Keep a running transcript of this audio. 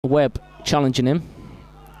Webb challenging him.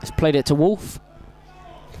 He's played it to Wolf.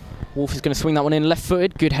 Wolf is going to swing that one in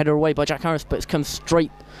left-footed. Good header away by Jack Harris, but it's come straight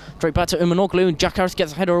back to Umanoglu, and Jack Harris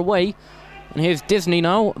gets a header away. And here's Disney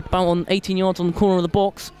now, about on 18 yards on the corner of the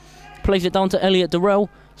box. Plays it down to Elliot Durrell,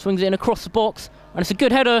 swings it in across the box, and it's a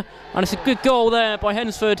good header, and it's a good goal there by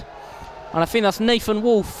Hensford. And I think that's Nathan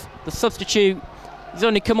Wolf, the substitute. He's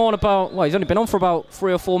only come on about, well, he's only been on for about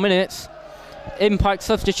 3 or 4 minutes. Impact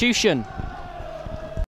substitution.